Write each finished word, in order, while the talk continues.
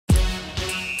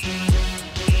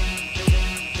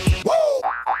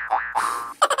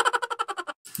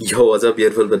Yo, what's up,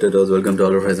 beautiful potatoes? Welcome to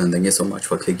all of us, and thank you so much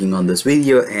for clicking on this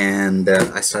video. And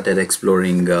I started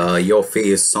exploring your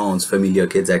face sounds familiar,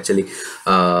 kids. Actually,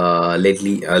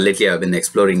 lately I've been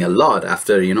exploring a lot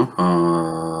after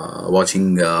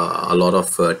watching a lot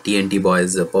of TNT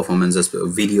Boys performances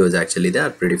videos. Actually, they are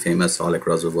pretty famous all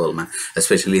across the world, man.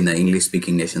 Especially in the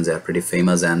English-speaking nations, they are pretty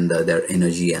famous, and their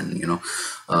energy and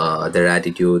their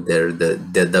attitude,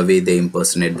 the way they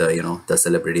impersonate the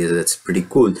celebrities, it's pretty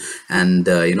cool. And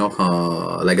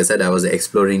like I said, I was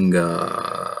exploring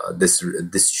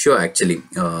this show. Actually,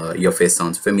 Your Face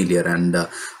Sounds Familiar, and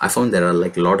I found there are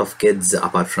like a lot of kids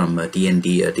apart from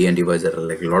TNT Boys. There are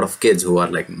like a lot of kids who are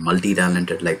like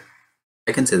multi-talented. Like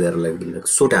I can say they're like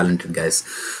so talented guys,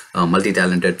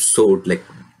 multi-talented, so like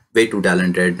way too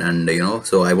talented. And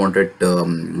so I wanted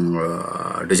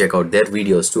to check out their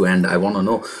videos too, and I want to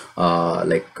know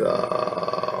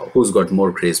who's got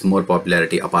more craze, more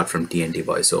popularity apart from TNT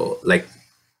Boys. So like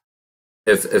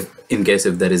if in case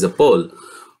if there is a poll,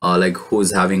 like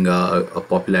who's having a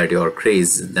popularity or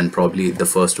craze, then probably the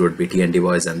first would be TNT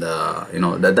Boys. And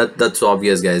that's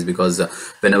obvious, guys, because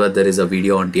whenever there is a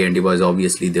video on TNT Boys,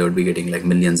 obviously they would be getting like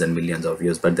millions and millions of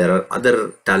views. But there are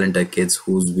other talented kids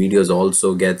whose videos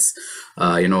also gets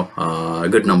a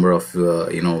good number of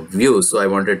views. So I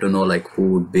wanted to know like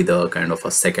who would be the kind of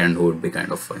a second, who would be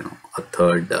kind of a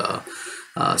third,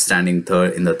 standing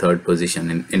third in the third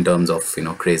position in terms of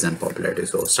craze and popularity.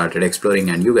 So started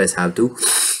exploring, and you guys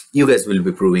will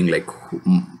be proving like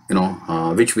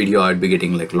which video I'd be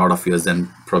getting like a lot of views. Then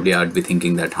probably I'd be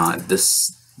thinking that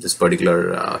this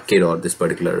particular kid or this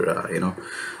particular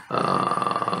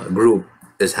group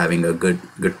is having a good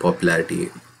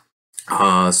popularity.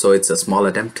 So it's a small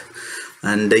attempt.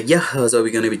 And so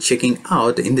we're going to be checking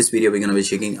out in this video, we're going to be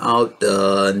checking out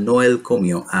Noel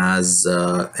Comia as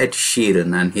Ed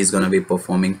Sheeran, and he's going to be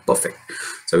performing Perfect.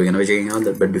 So we're going to be checking out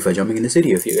that. But before jumping in this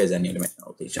video, if you guys are new to my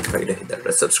channel, please don't forget to hit that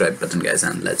red subscribe button, guys,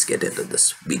 and let's get into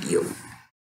this video.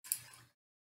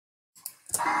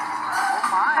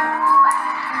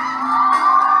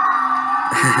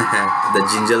 The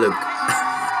ginger look.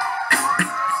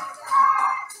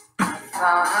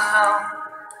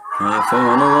 I fall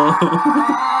alone.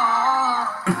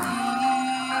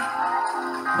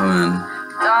 Oh man.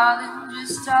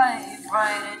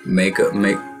 Makeup,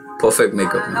 perfect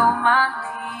makeup, man.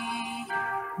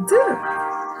 Dude.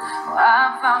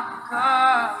 I found a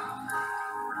girl,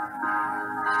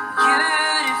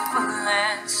 beautiful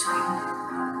and sweet.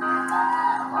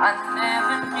 I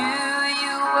never knew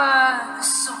you were the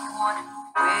someone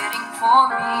waiting for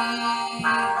me.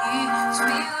 So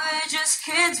we were just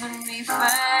kids when we fell in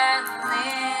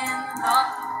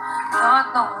love, not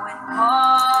knowing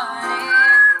what it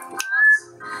was.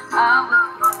 I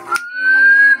will not give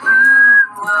you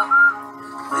up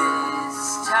this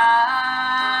time,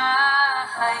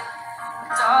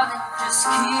 darling. Just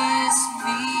kiss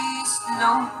me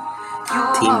slow.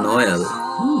 Team Noel.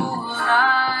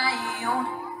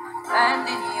 And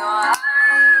in your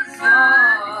eyes,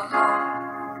 you're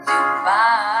divine,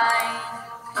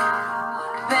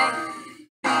 baby.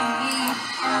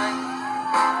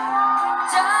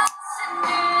 Dancing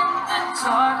in the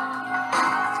dark,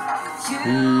 you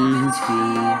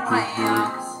between my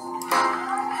arms,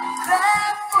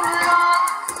 barefoot on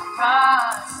the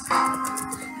grass,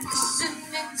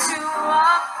 listening to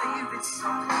our favorite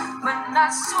song. When I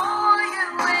saw you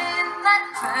in that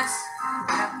dress,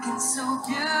 looking so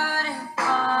beautiful,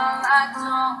 I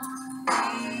don't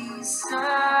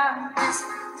deserve this.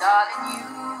 Darling, you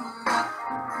look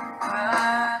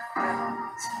perfect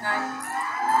tonight.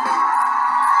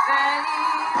 Baby,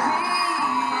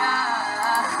 I'm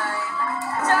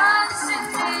dancing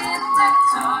in the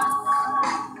dark,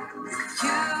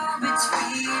 you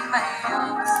between my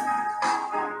arms,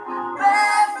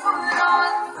 barefoot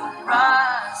on the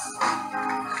grass,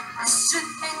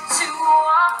 listening to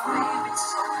our favorite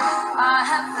song. I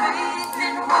have faith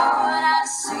in what I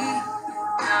see.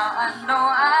 Now I know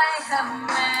I have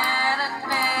met an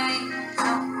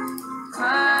angel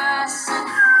person.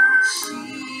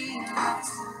 She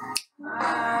looks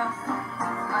perfect.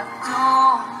 I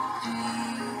don't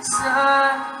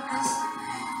deserve this.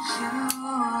 You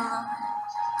look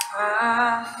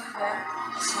perfect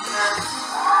tonight.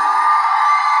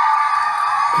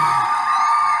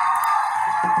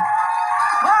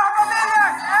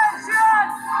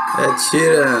 Ed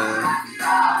Sheeran.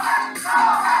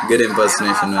 Good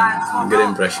impersonation, man. Good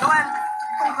impression.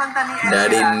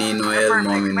 Daddy ni Noel,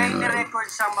 mommy ni Noel.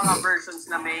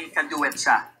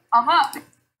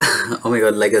 Oh my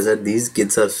god, like I said, these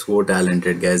kids are so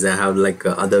talented, guys. I have like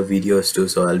other videos too,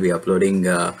 so I'll be uploading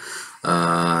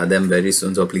them very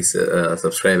soon. So please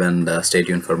subscribe and stay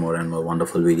tuned for more and more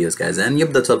wonderful videos, guys. And yep,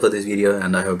 that's all for this video,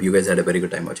 and I hope you guys had a very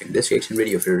good time watching this reaction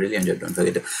video. If you really enjoyed, don't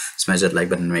forget to smash that like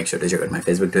button. Make sure to check out my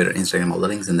Facebook, Twitter, Instagram, all the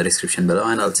links in the description below,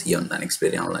 and I'll see you on the next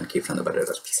video. Online, keep from the better.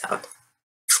 Peace out.